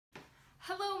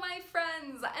Hello my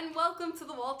friends, and welcome to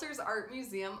the Walters Art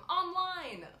Museum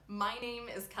online! My name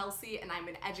is Kelsey and I'm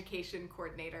an education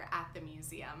coordinator at the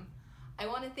museum. I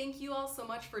want to thank you all so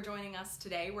much for joining us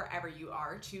today wherever you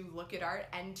are to look at art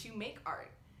and to make art.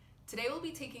 Today we'll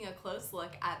be taking a close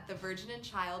look at The Virgin and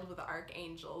Child with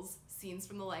Archangels, Scenes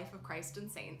from the Life of Christ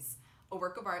and Saints, a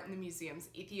work of art in the museum's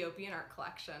Ethiopian art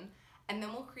collection, and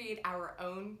then we'll create our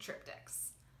own triptychs.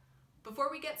 Before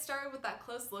we get started with that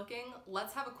close looking,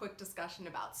 let's have a quick discussion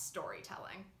about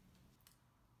storytelling.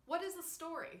 What is a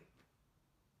story?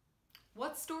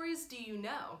 What stories do you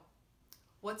know?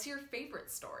 What's your favorite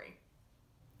story?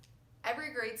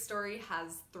 Every great story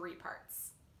has three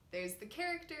parts. There's the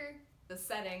character, the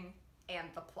setting, and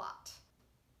the plot.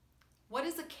 What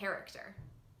is a character?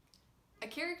 A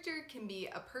character can be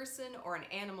a person or an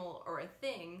animal or a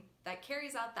thing that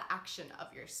carries out the action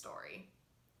of your story.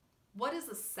 What is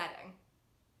a setting?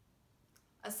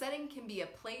 A setting can be a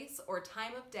place or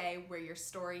time of day where your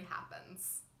story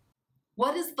happens.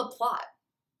 What is the plot?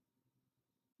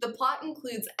 The plot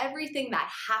includes everything that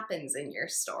happens in your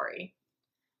story.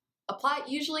 A plot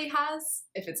usually has,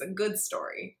 if it's a good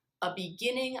story, a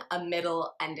beginning, a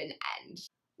middle, and an end.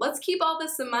 Let's keep all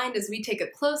this in mind as we take a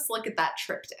close look at that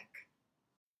triptych.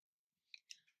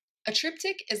 A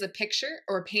triptych is a picture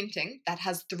or painting that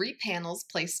has three panels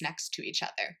placed next to each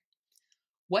other.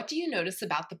 What do you notice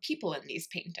about the people in these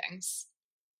paintings?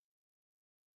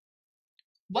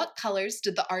 What colors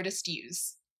did the artist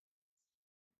use?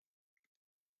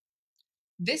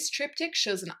 This triptych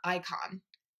shows an icon.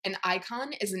 An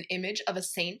icon is an image of a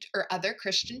saint or other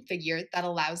Christian figure that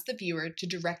allows the viewer to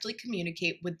directly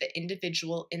communicate with the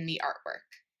individual in the artwork.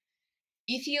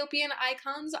 Ethiopian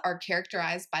icons are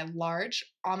characterized by large,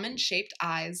 almond-shaped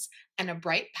eyes and a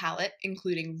bright palette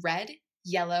including red,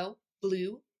 yellow,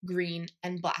 blue, green,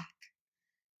 and black.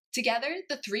 Together,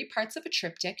 the three parts of a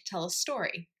triptych tell a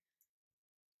story.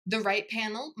 The right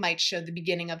panel might show the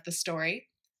beginning of the story,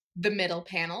 the middle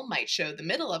panel might show the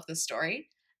middle of the story,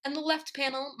 and the left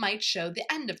panel might show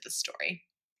the end of the story.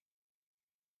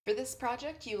 For this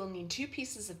project, you will need 2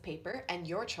 pieces of paper and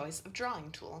your choice of drawing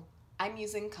tool. I'm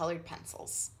using colored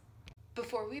pencils.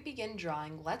 Before we begin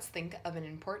drawing, let's think of an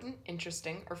important,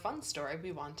 interesting, or fun story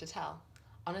we want to tell.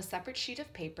 On a separate sheet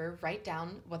of paper, write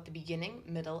down what the beginning,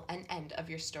 middle, and end of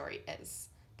your story is.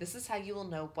 This is how you will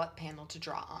know what panel to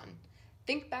draw on.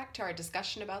 Think back to our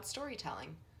discussion about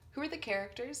storytelling. Who are the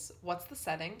characters, what's the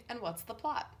setting, and what's the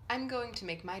plot? I'm going to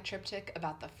make my triptych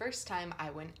about the first time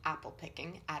I went apple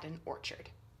picking at an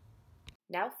orchard.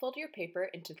 Now fold your paper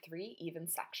into 3 even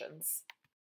sections.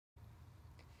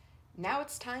 Now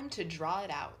it's time to draw it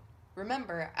out.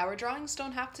 Remember, our drawings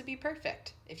don't have to be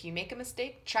perfect. If you make a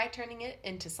mistake, try turning it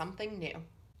into something new.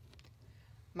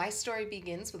 My story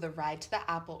begins with a ride to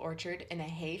the apple orchard in a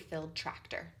hay-filled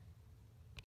tractor.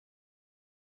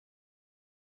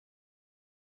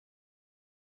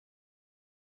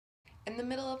 In the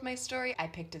middle of my story, I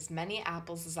picked as many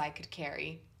apples as I could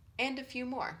carry, and a few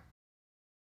more.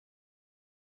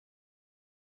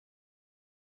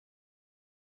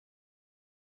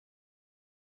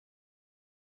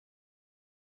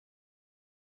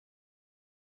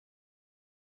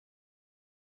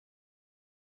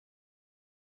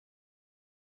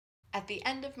 At the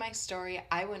end of my story,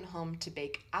 I went home to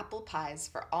bake apple pies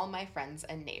for all my friends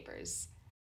and neighbors.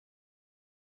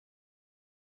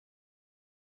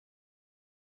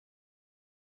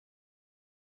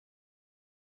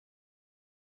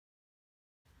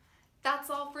 That's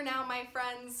all for now, my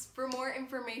friends. For more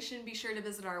information, be sure to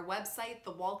visit our website,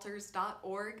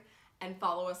 thewalters.org, and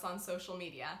follow us on social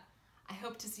media. I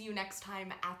hope to see you next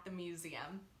time at the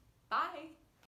museum. Bye!